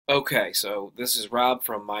Okay, so this is Rob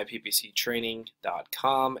from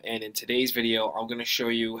myppctraining.com, and in today's video I'm going to show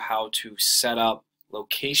you how to set up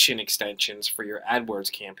location extensions for your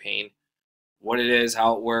AdWords campaign, what it is,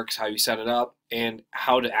 how it works, how you set it up, and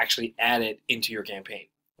how to actually add it into your campaign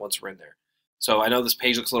once we're in there. So I know this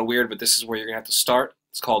page looks a little weird, but this is where you're going to have to start.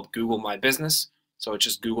 It's called Google My Business, so it's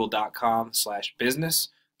just google.com/business.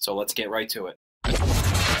 So let's get right to it.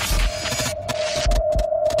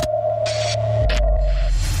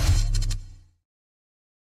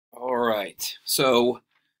 Alright, so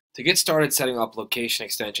to get started setting up location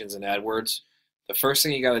extensions in AdWords, the first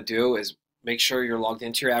thing you got to do is make sure you're logged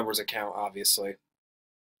into your AdWords account, obviously.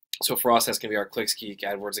 So for us, that's going to be our ClickSkeek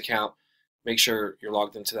AdWords account. Make sure you're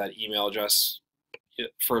logged into that email address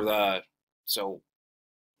so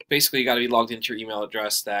basically you got to be logged into your email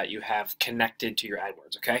address that you have connected to your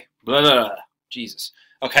AdWords, okay? Blah, blah, blah. Jesus.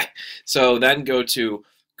 Okay, so then go to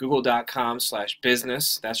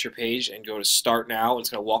google.com/business, that's your page, and go to Start Now. It's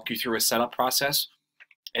going to walk you through a setup process,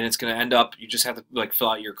 and it's going to end up, you just have to fill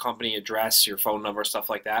out your company address, your phone number, stuff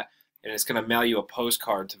like that, and it's going to mail you a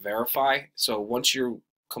postcard to verify. So once you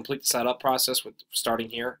complete the setup process with starting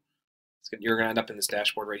here, you're going to end up in this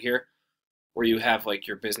dashboard right here, where you have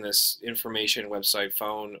your business information, website,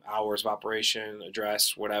 phone, hours of operation,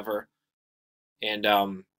 address, whatever, and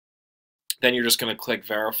then you're just going to click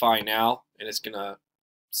Verify Now, and it's going to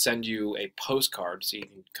send you a postcard. So you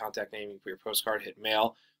can contact name for your postcard, hit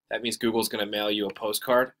mail. That means Google's going to mail you a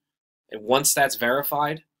postcard. And once that's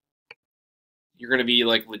verified, you're going to be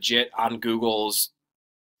legit on Google's,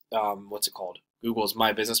 Google's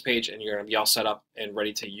My Business page, and you're going to be all set up and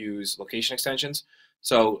ready to use location extensions.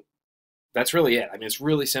 So that's really it. I mean, it's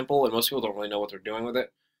really simple, and most people don't really know what they're doing with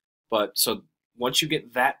it. But so once you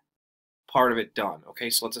get that part of it done, okay,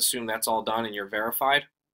 so let's assume that's all done and you're verified.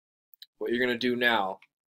 What you're going to do now,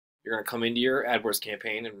 you're going to come into your AdWords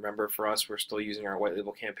campaign, and remember, for us, we're still using our white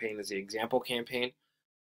label campaign as the example campaign.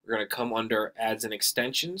 We're going to come under Ads and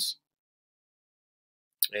Extensions,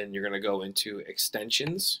 and you're going to go into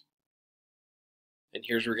Extensions, and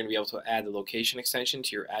here's where you're going to be able to add the location extension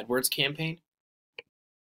to your AdWords campaign.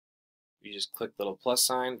 You just click the little plus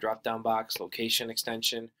sign, drop down box, location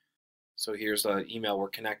extension. So here's the email we're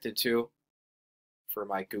connected to for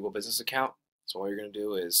my Google Business account. So all you're going to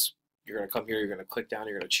do is you're going to come here, you're going to click down,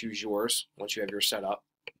 you're going to choose yours once you have yours set up.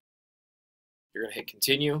 You're going to hit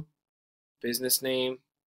continue, business name,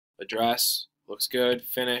 address, looks good,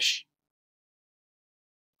 finish,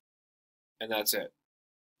 and that's it.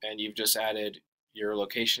 And you've just added your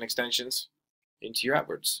location extensions into your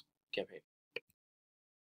AdWords campaign.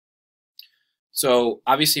 So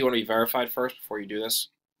obviously you want to be verified first before you do this.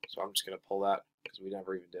 So I'm just going to pull that because we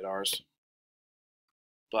never even did ours.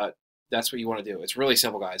 But that's what you want to do. It's really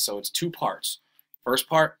simple, guys. So it's two parts. First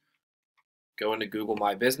part, go into Google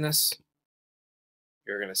My Business.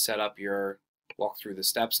 You're going to set up walk through the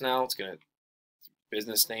steps now. It's going to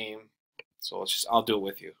business name. So I'll do it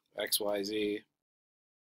with you. XYZ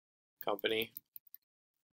company.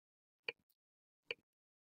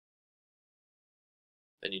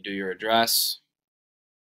 Then you do your address.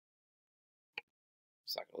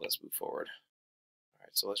 It's not going to let us move forward. All right,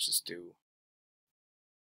 so let's just do,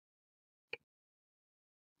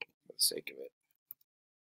 for the sake of it.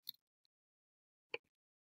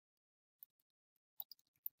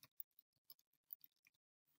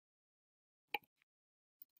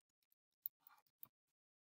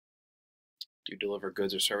 Do you deliver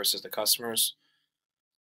goods or services to customers?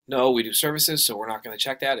 No, we do services, so we're not going to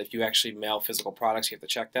check that. If you actually mail physical products, you have to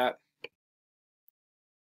check that.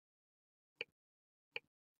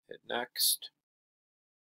 Hit next.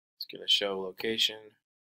 It's going to show location.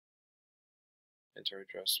 Enter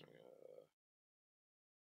address.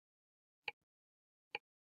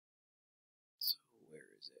 So where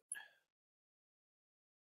is it?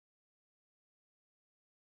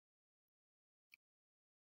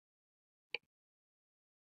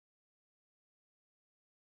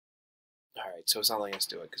 Alright, so it's not letting us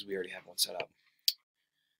do it because we already have one set up.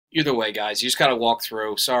 Either way, guys, you just got to walk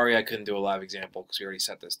through. Sorry I couldn't do a live example because we already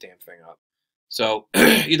set this damn thing up. So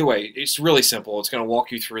either way, it's really simple. It's going to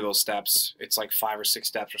walk you through those steps. It's like 5 or 6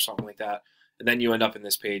 steps or something like that. And then you end up in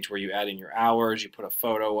this page where you add in your hours, you put a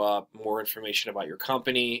photo up, more information about your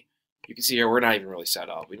company. You can see here we're not even really set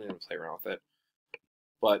up. We didn't even play around with it.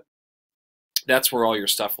 But that's where all your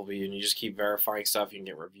stuff will be, and you just keep verifying stuff. You can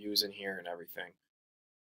get reviews in here and everything.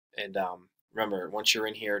 And remember, once you're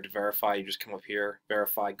in here to verify, you just come up here,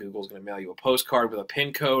 verify. Google's going to mail you a postcard with a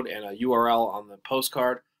PIN code and a URL on the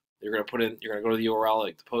postcard. You're going to go to the URL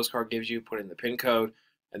like the postcard gives you, put in the PIN code,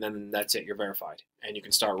 and then that's it. You're verified, and you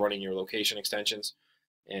can start running your location extensions.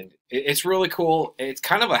 And it's really cool. It's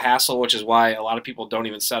kind of a hassle, which is why a lot of people don't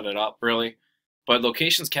even set it up really. But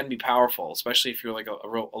locations can be powerful, especially if you're like a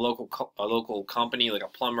local company, like a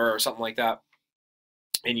plumber or something like that,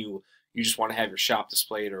 and you just want to have your shop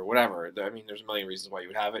displayed or whatever. I mean, there's a million reasons why you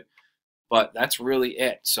would have it, but that's really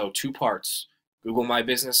it. So 2 parts: Google My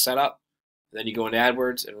Business setup, then you go into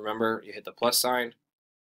AdWords, and remember you hit the plus sign,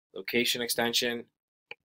 location extension,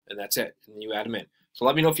 and that's it. And you add them in. So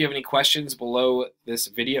let me know if you have any questions below this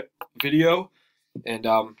video, and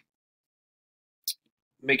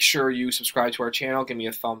make sure you subscribe to our channel. Give me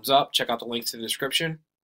a thumbs up. Check out the links in the description.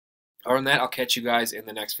 Other than that, I'll catch you guys in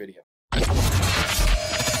the next video.